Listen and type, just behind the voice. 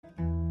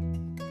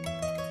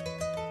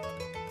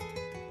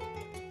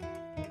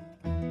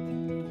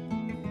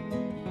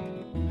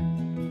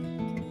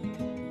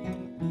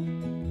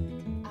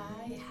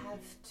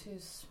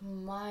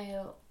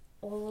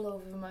all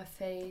over my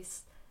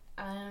face.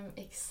 I'm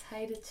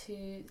excited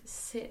to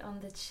sit on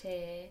the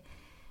chair,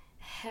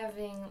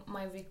 having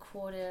my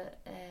recorder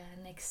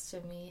next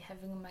to me,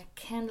 having my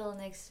candle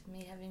next to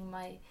me, having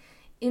my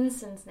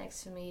incense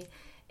next to me.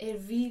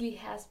 It really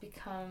has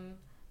become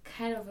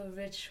kind of a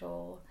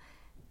ritual.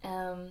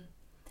 And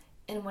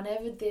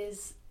whenever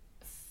this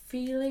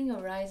feeling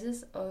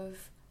arises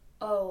of,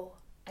 oh,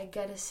 I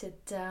gotta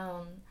sit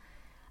down,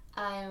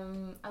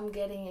 I'm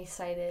getting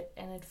excited,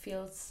 and it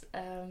feels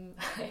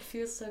it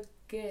feels so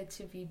good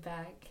to be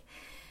back.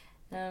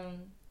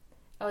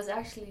 I was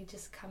actually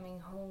just coming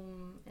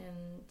home,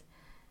 and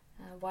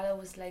while I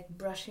was like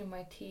brushing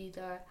my teeth,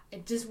 I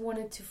just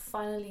wanted to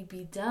finally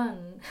be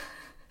done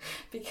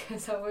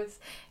because I was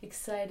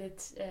excited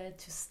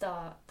to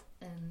start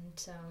and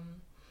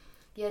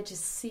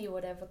just see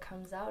whatever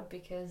comes out,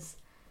 because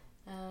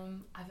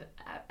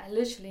I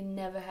literally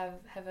never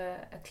have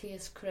a clear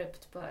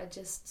script, but I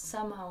just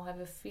somehow have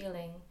a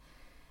feeling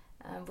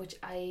which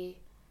I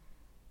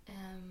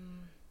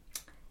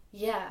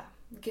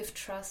give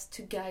trust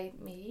to guide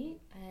me,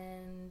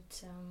 and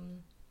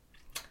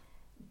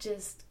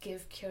just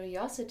give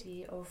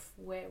curiosity of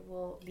where it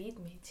will lead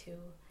me to.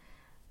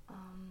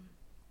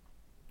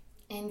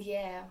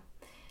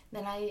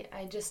 Then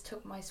I just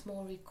took my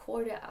small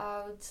recorder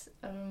out,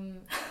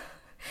 and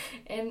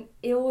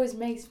it always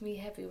makes me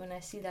happy when I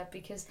see that,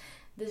 because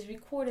this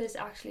recorder is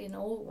actually an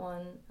old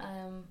one.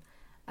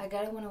 I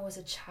got it when I was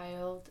a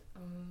child. I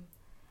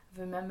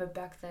remember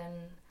back then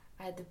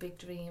I had the big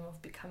dream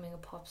of becoming a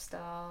pop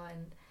star,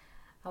 and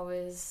I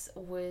was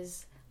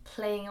always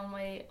playing on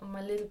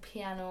my little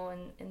piano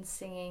and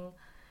singing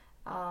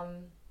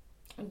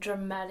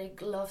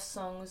dramatic love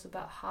songs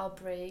about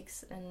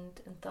heartbreaks, and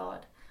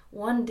thought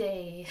one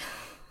day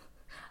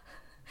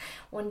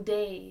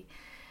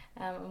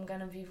I'm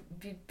gonna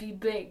be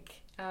big.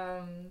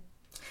 And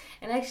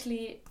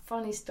actually,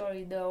 funny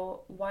story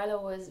though, while I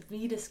was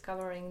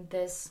rediscovering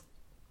this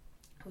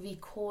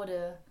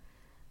recorder,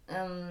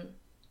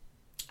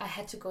 I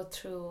had to go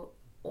through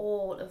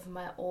all of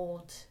my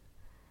old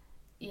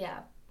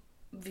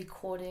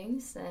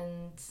recordings,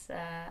 and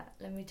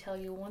let me tell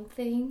you one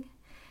thing,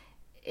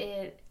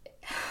 it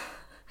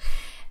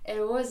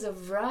was a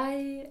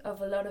ride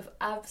of a lot of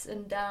ups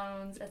and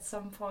downs. At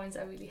some points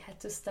I really had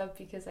to stop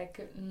because I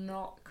could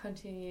not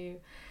continue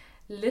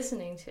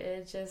listening to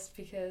it, just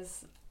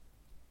because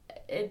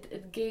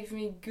it gave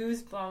me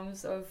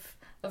goosebumps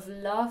of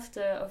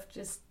laughter, of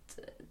just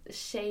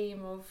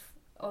shame,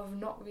 of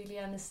not really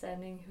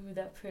understanding who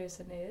that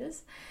person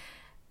is.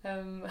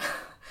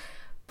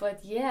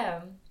 But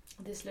yeah,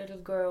 this little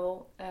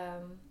girl,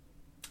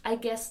 I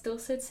guess, still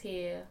sits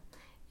here,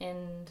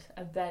 and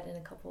I bet in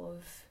a couple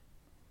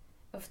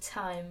of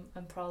time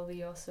I'm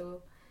probably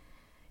also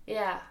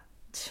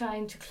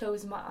trying to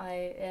close my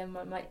eye and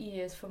my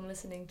ears from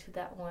listening to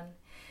that one.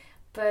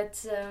 But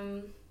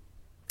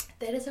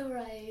that is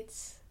alright.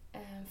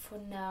 For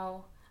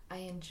now I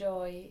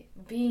enjoy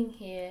being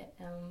here,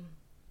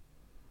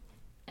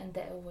 and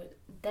that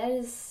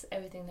is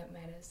everything that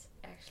matters,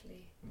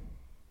 actually.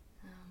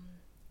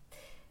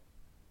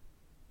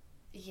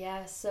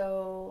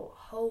 So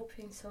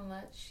hoping so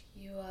much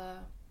you are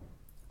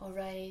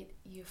alright,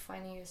 you're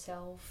finding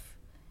yourself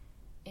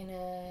in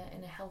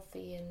a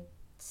healthy and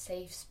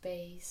safe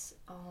space.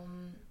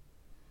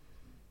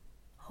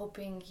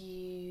 Hoping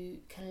you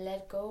can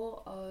let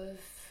go of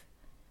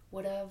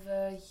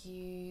whatever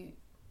you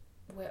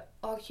were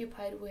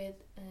occupied with,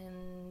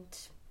 and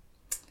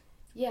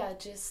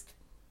just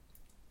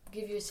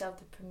give yourself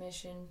the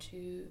permission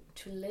to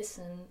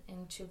listen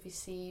and to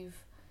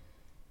receive,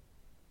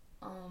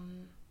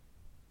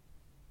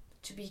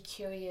 to be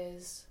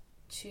curious,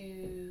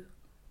 to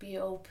be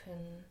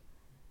open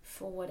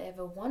for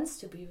whatever wants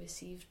to be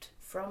received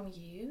from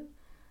you,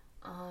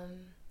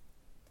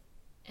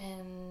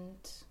 and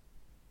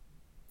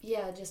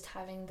just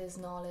having this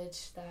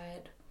knowledge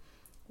that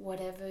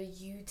whatever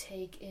you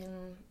take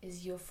in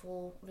is your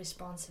full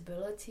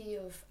responsibility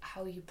of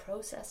how you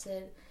process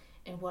it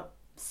and what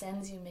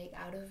sense you make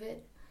out of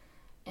it,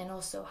 and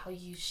also how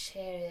you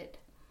share it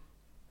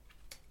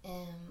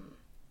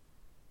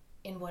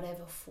in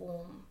whatever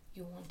form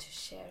you want to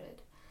share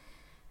it.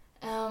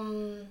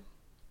 And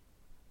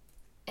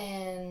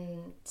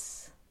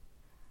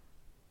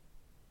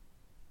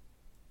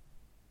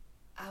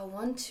I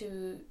want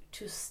to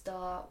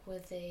start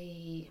with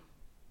a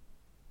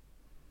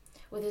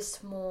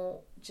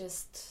small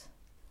just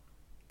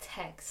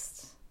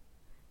text.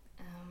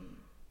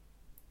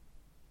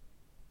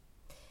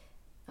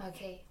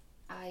 Okay,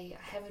 I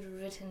have it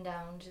written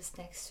down just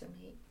next to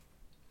me.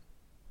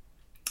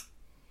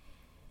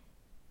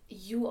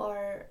 You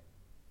are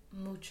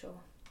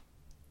mucho.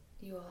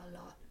 You are a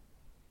lot.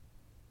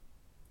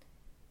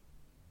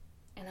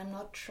 And I'm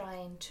not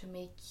trying to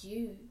make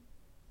you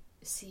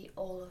see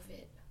all of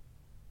it,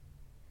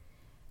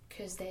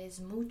 because there is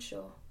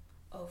mucho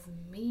of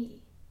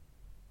me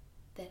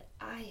that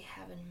I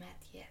haven't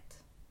met yet,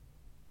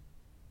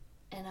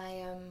 and I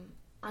am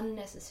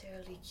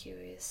unnecessarily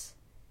curious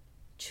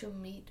to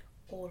meet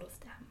all of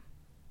them.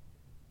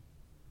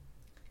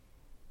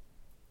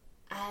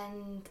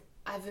 And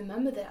I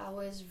remember that I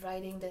was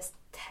writing this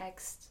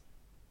text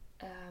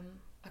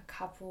a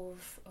couple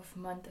of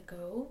months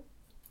ago,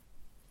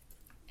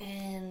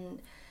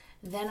 and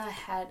then I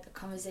had a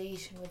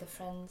conversation with a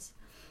friend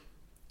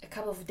a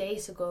couple of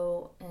days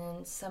ago,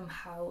 and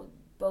somehow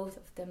both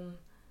of them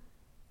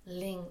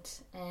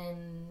linked,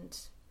 and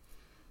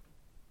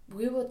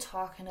we were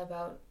talking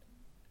about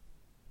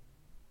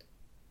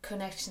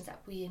connections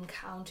that we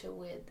encounter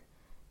with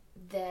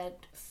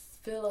that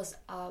fill us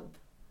up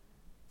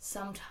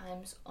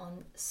sometimes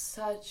on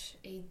such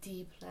a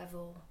deep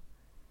level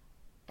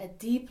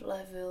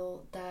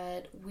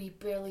that we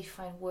barely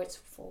find words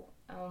for.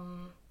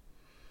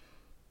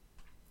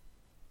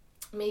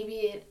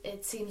 Maybe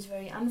it seems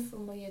very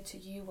unfamiliar to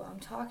you what I'm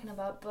talking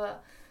about,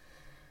 but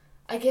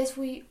I guess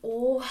we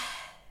all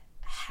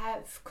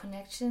have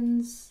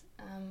connections,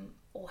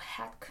 or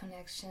had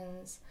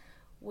connections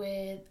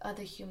with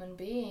other human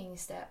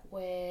beings that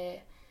were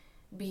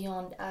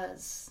beyond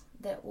us,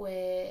 that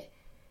were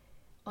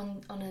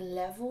on a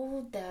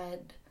level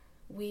that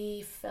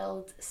we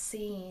felt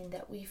seen,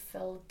 that we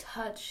felt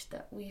touched,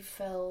 that we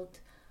felt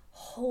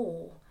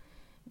whole,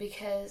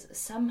 because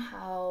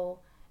somehow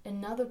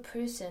another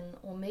person,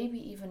 or maybe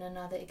even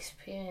another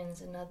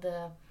experience,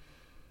 another,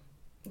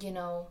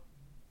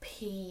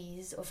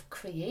 piece of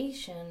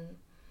creation,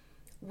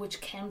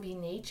 which can be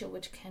nature,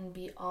 which can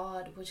be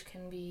art, which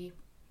can be,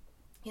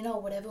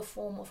 whatever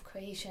form of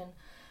creation,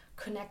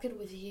 connected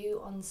with you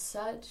on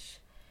such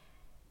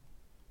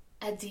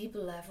a deep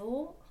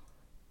level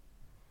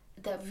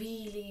that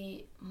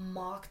really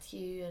marked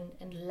you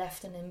and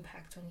left an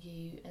impact on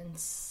you.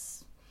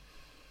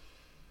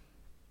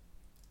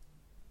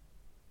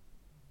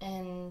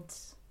 And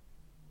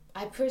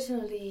I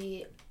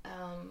personally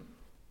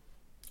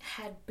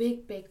had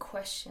big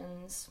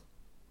questions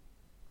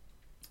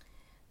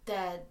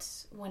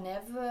that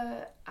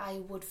whenever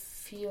I would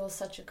feel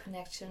such a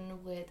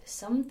connection with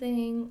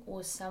something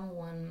or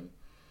someone,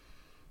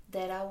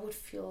 that I would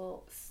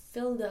feel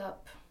filled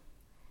up.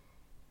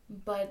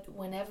 But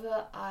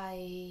whenever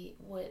I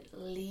would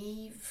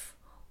leave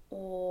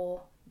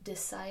or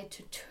decide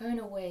to turn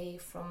away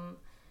from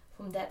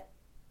that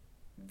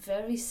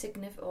very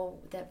significant, or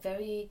that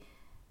very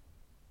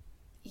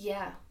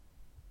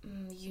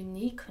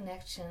unique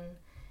connection,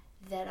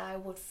 that I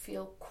would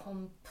feel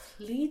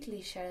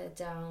completely shut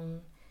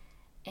down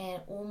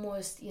and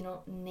almost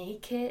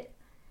naked,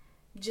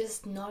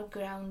 just not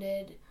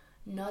grounded,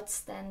 not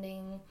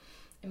standing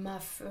in my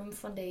firm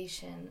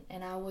foundation.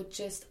 And I would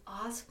just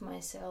ask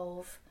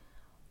myself,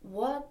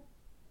 what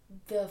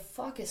the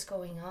fuck is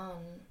going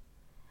on?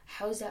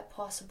 How is that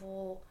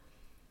possible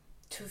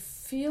to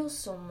feel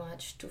so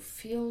much, to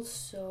feel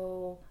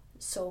so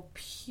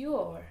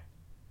pure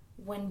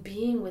when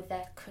being with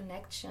that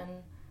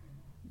connection,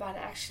 but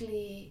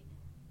actually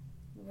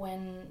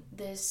when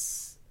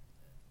this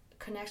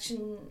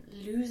connection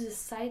loses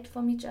sight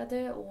from each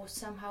other, or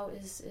somehow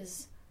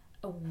is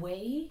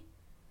away,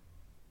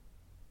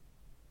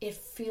 it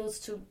feels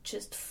to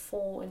just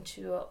fall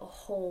into a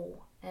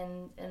hole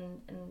and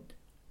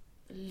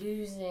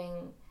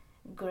losing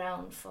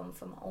ground from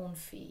our own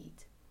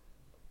feet.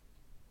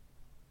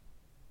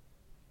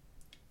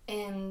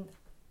 And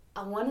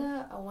I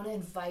wanna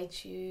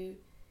invite you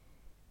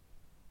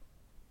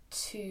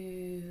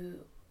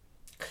to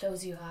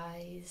close your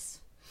eyes,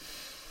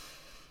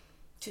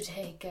 to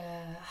take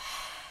a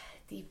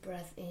deep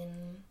breath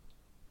in,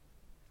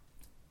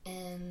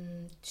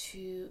 and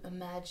to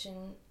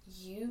imagine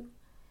you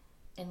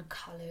in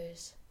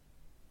colors.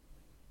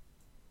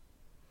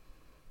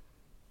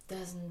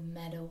 Doesn't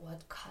matter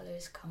what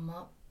colors come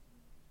up,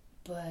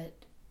 but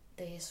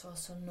there is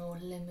also no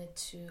limit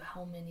to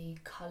how many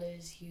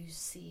colors you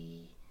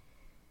see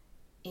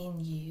in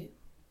you.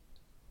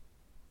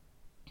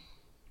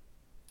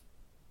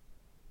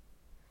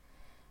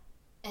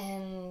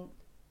 And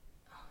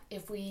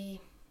if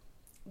we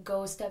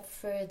go a step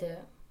further,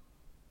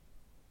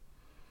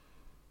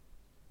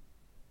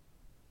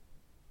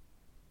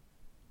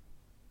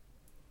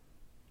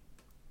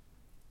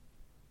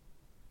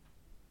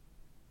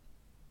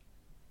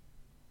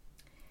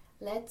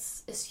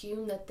 let's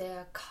assume that there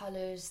are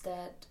colors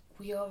that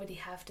we already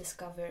have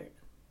discovered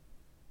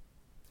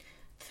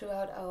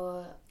throughout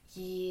our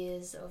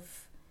years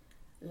of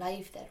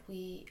life that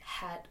we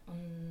had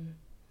on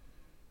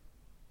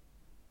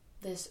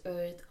this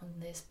earth, on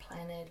this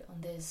planet,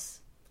 in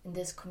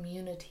these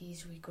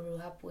communities we grew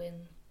up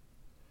in.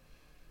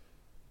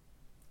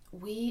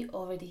 We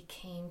already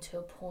came to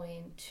a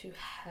point to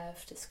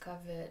have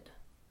discovered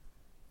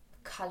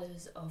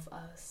colors of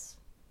us,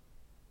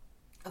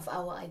 of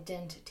our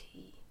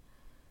identity,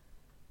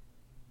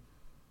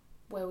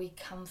 where we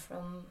come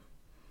from,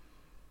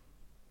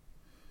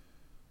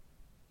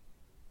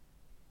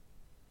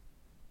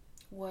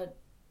 what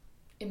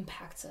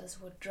impacts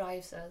us, what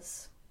drives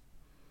us,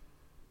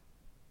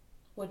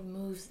 what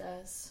moves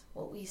us,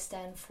 what we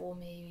stand for,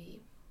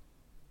 maybe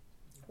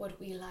what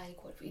we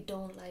like, what we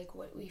don't like,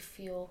 what we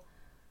feel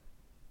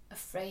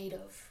afraid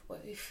of,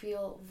 what we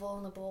feel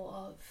vulnerable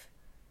of.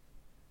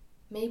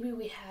 maybe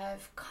we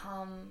have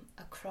come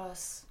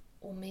across,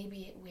 or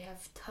maybe we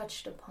have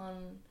touched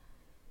upon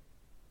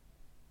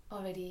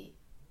already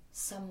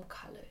some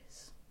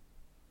colors.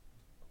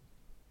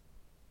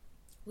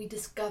 We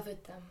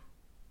discovered them,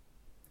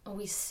 and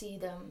we see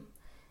them,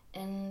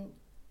 and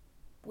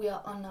we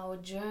are on our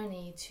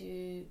journey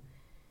to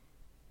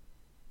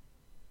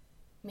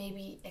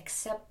maybe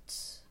accept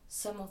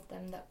some of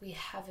them that we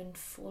haven't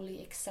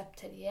fully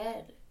accepted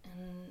yet,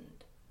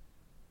 and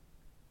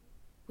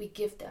we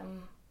give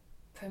them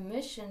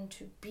permission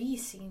to be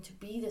seen, to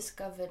be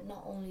discovered,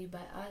 not only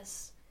by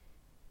us,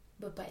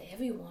 but by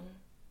everyone.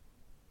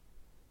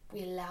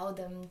 We allow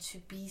them to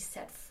be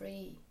set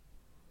free.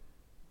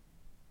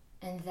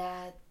 And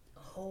that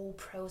whole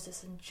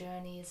process and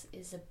journey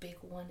is a big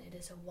one. It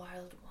is a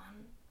wild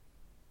one.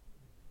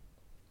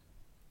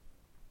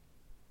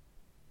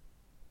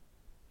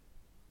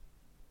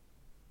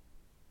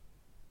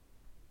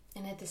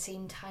 And at the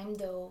same time,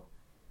 though,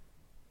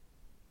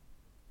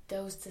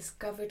 those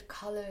discovered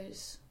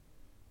colors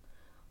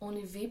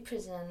only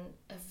represent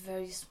a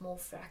very small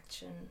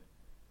fraction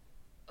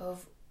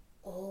of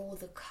all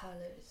the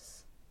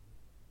colors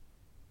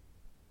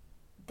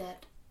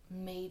that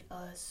made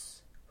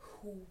us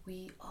who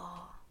we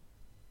are.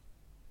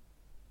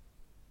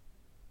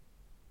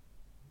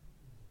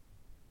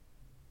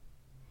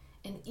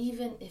 And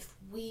even if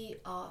we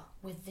are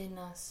within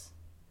us,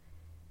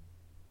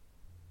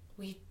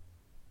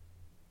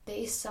 there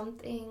is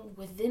something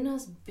within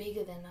us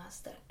bigger than us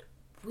that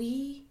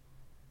we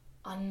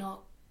are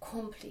not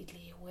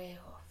completely aware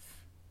of.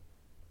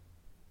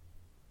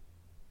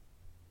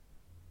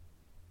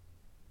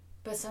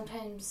 But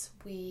sometimes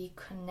we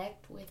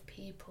connect with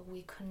people,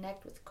 we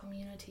connect with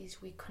communities,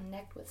 we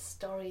connect with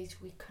stories,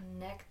 we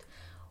connect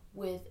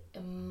with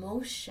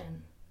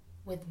emotion,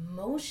 with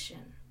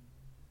motion,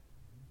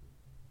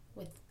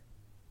 with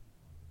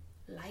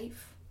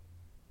life.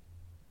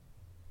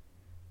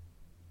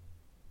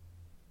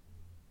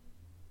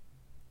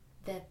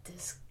 That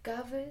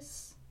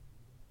discovers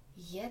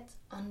yet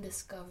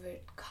undiscovered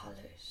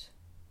colors.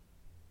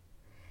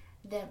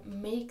 That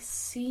makes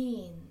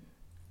seen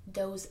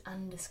those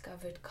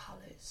undiscovered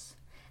colors,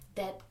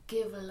 that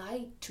give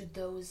light to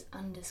those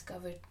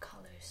undiscovered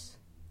colors,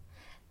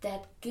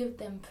 that give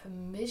them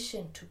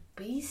permission to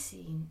be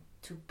seen,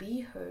 to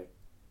be heard,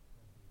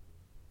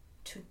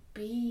 to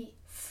be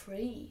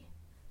free,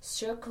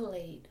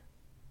 circulate,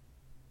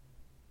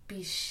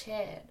 be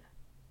shared,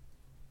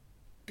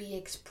 be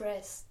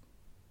expressed,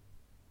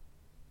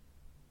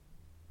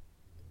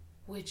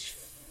 which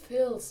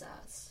fills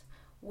us,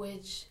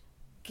 which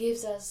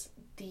gives us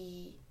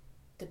the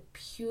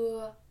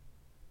pure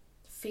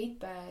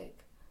feedback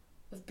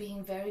of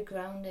being very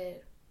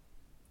grounded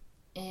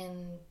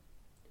and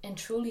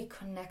truly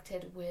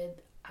connected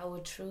with our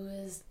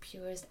truest,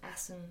 purest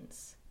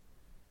essence.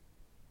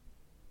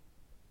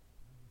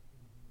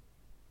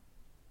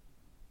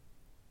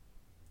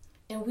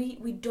 And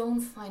we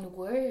don't find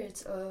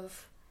words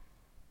of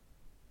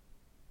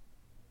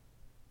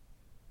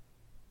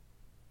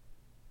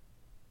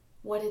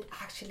what it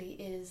actually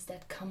is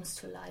that comes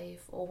to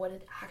life, or what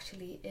it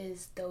actually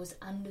is, those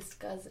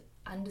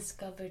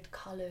undiscovered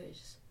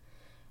colors,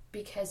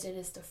 because it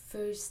is the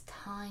first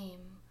time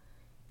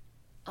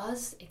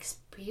us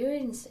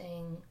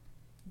experiencing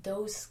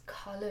those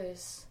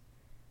colors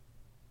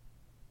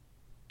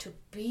to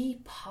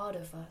be part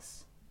of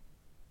us.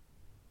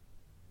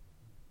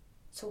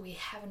 So we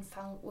haven't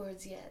found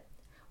words yet.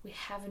 We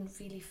haven't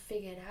really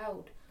figured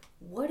out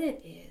what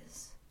it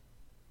is.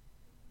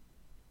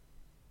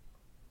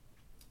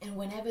 And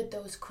whenever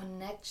those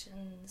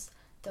connections,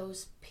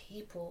 those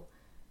people,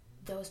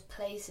 those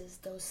places,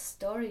 those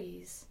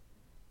stories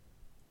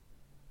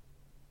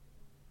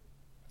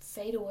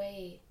fade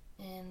away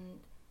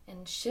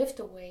and shift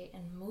away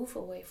and move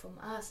away from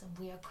us, and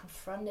we are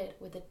confronted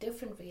with a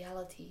different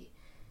reality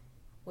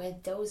where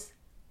those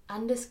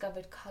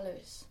undiscovered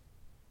colors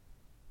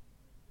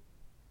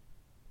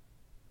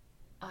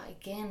are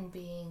again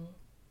being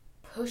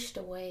pushed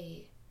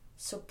away,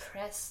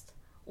 suppressed,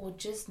 or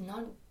just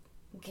not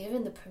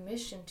given the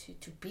permission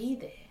to be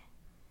there.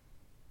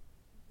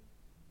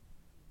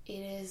 It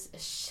is a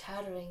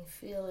shattering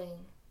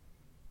feeling.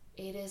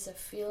 It is a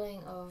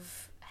feeling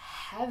of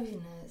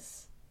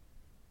heaviness,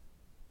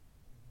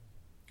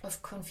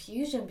 of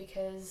confusion,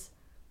 because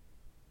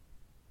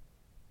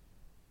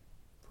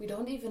we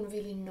don't even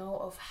really know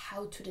of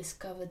how to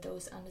discover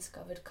those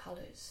undiscovered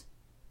colors.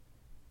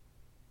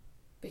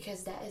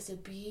 Because that is a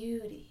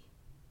beauty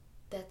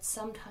that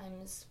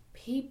sometimes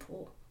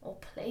people or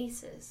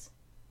places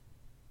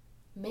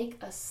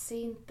make us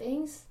see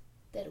things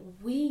that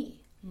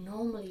we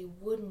normally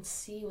wouldn't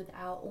see with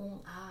our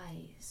own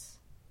eyes.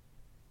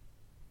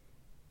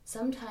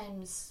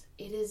 Sometimes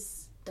it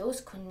is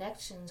those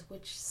connections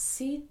which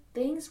see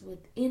things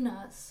within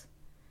us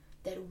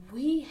that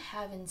we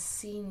haven't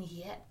seen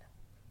yet.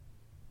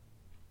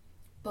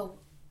 But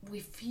we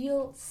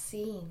feel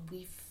seen,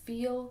 we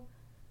feel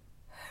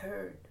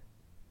heard,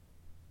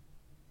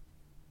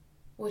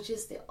 which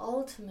is the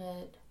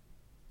ultimate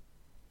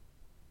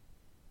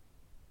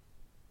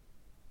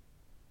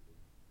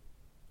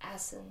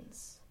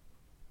essence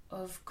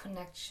of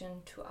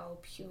connection to our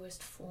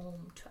purest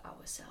form, to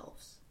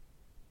ourselves.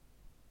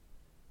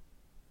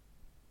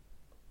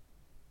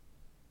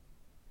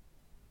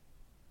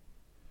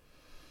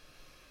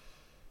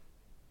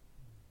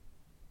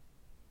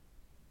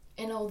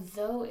 And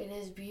although it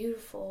is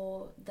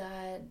beautiful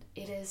that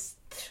it is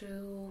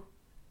through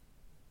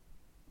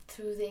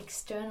the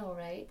external,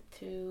 right?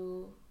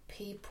 Through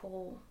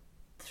people,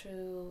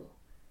 through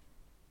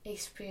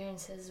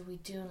experiences we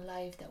do in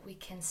life that we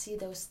can see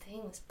those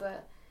things,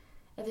 but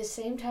at the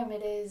same time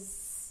it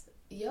is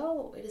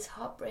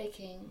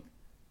heartbreaking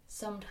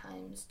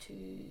sometimes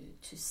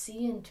to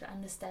see and to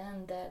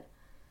understand that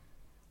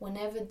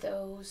whenever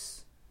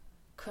those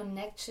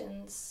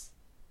connections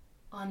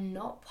are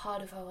not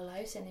part of our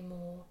lives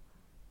anymore,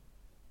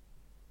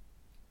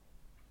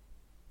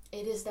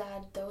 it is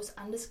that those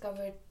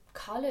undiscovered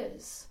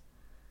colors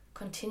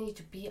continue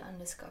to be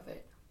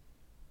undiscovered.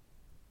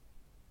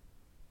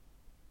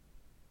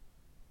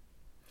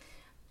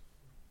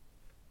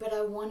 But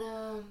I want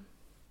to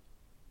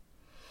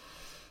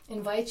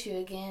invite you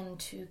again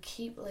to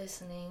keep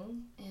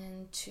listening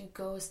and to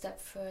go a step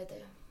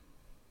further.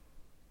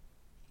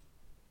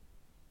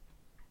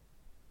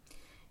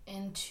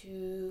 And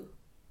to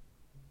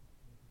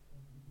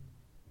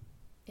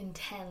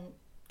intend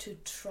to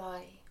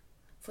try,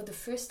 for the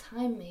first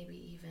time maybe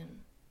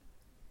even,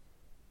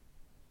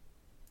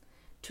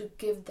 to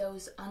give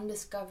those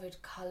undiscovered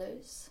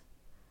colors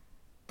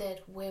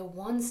that were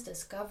once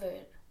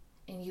discovered,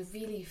 and you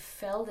really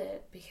felt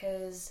it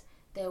because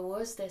there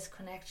was this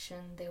connection,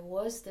 there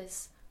was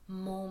this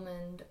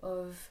moment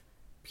of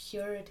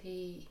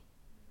purity,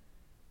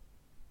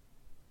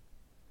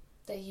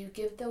 that you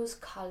give those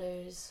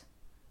colors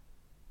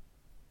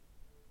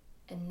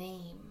a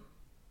name.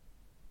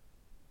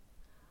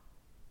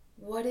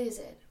 What is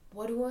it?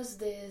 What was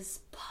this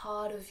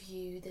part of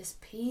you, this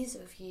piece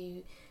of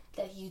you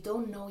that you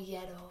don't know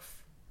yet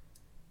of,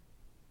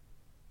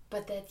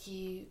 but that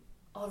you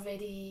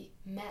already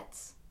met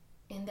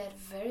in that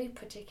very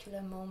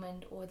particular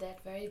moment or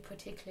that very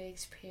particular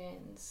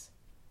experience?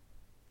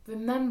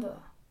 Remember,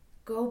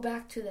 go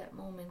back to that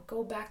moment,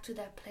 go back to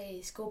that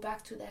place, go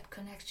back to that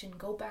connection,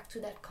 go back to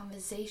that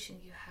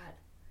conversation you had,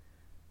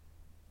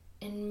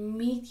 and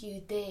meet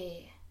you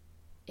there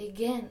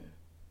again.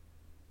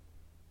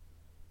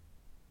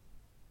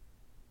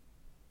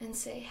 And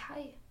say,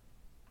 hi,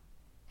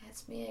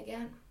 it's me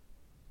again.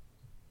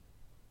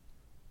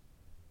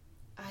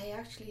 I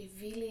actually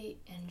really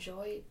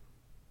enjoyed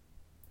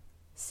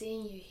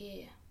seeing you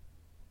here.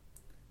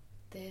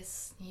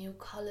 This new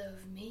color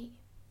of me.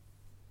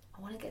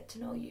 I want to get to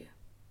know you.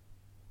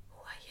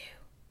 Who are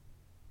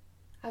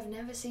you? I've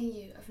never seen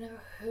you, I've never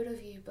heard of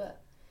you,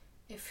 but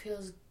it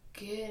feels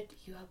good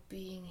you are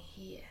being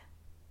here.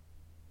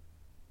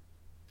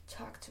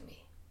 Talk to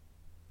me.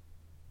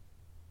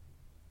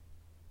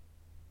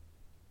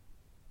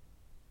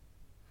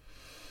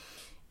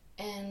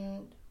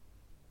 And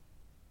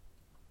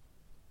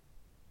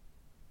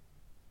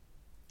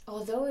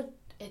although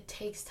it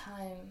takes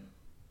time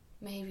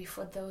maybe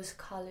for those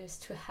colors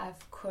to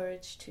have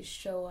courage to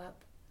show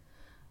up,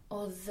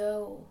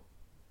 although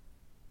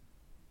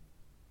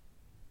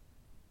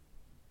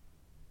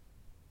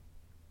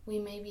we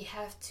maybe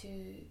have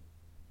to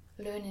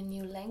learn a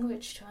new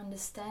language to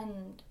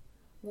understand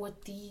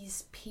what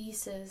these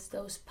pieces,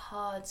 those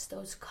parts,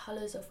 those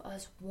colors of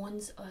us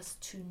wants us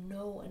to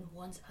know and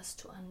wants us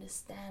to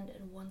understand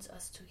and wants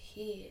us to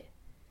hear.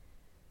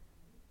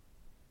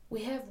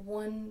 We have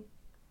one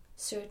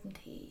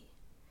certainty,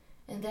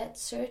 and that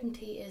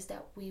certainty is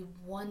that we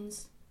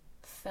once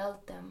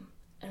felt them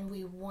and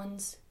we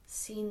once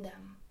seen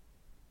them.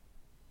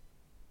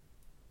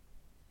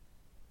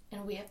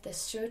 And we have the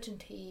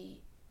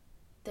certainty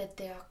that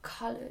there are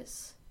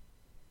colors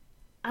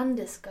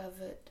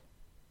undiscovered,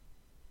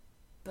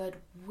 but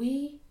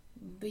we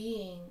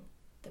being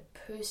the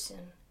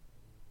person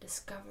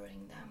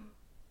discovering them.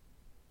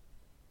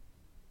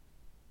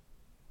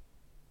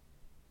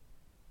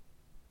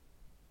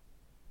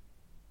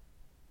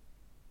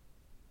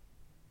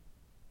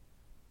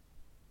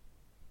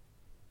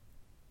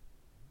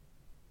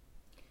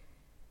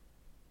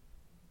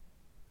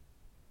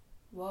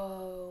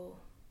 Whoa.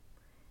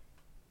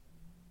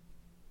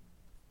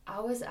 I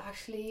was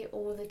actually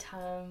all the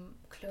time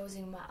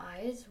closing my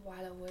eyes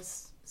while I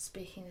was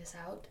speaking this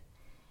out,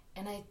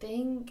 and I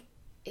think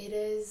it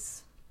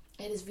is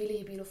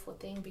really a beautiful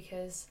thing,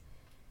 because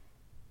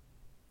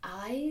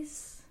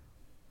eyes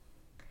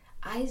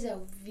are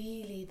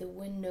really the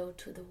window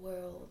to the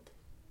world.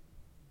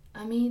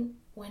 I mean,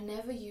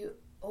 whenever you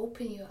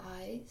open your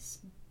eyes,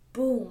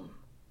 boom,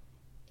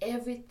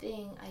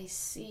 everything I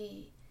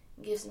see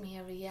gives me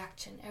a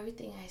reaction.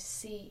 Everything I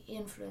see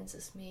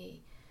influences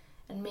me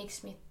and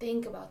makes me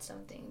think about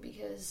something,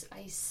 because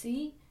I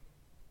see,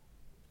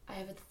 I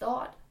have a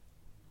thought,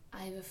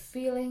 I have a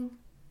feeling,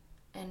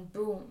 and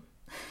boom,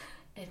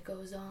 it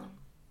goes on.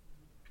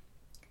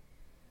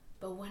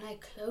 But when I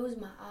close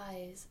my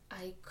eyes,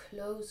 I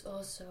close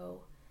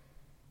also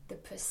the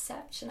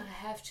perception I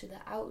have to the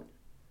out,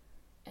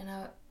 and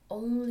I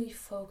only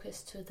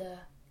focus to the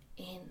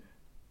in.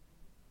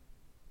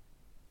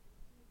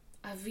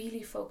 I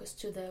really focus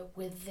to the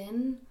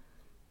within,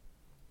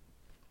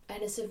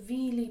 and it's a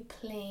really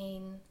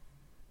plain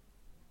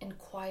and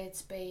quiet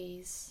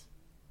space,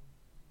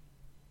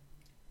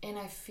 and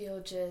I feel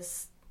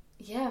just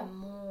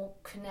more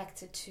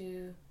connected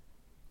to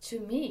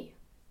me.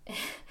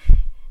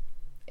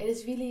 It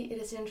is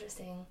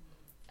interesting.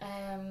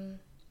 I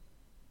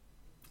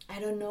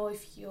don't know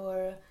if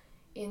you're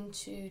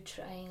into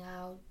trying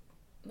out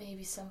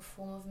maybe some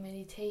form of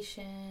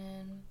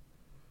meditation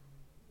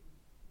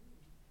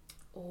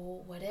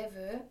or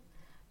whatever,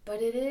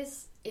 but it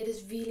is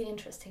really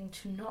interesting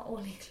to not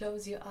only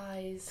close your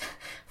eyes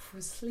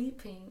for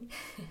sleeping,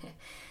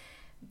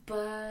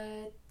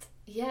 but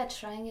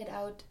trying it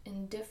out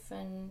in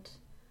different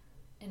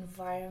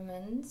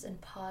environments and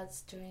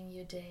parts during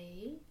your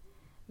day,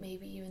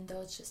 maybe even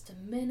though it's just a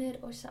minute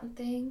or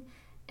something,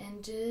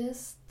 and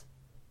just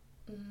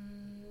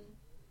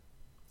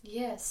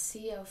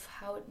see of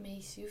how it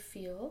makes you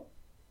feel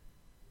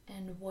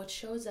and what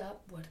shows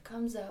up, what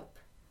comes up.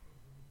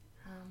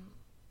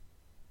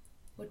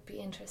 Would be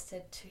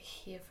interested to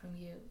hear from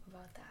you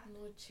about that.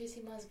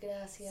 Muchísimas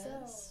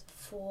gracias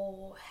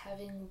for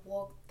having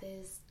walked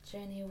this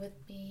journey with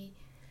me,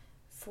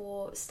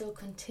 for still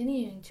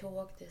continuing to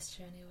walk this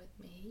journey with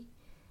me,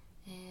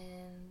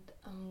 and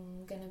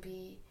I'm gonna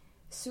be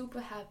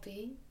super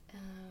happy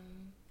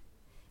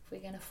if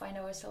we're gonna find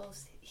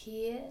ourselves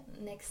here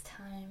next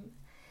time.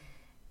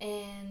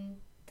 And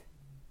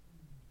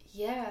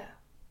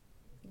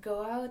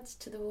go out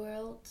to the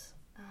world,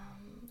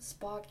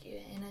 spark your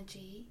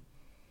energy,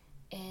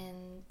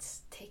 and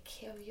take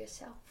care of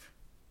yourself.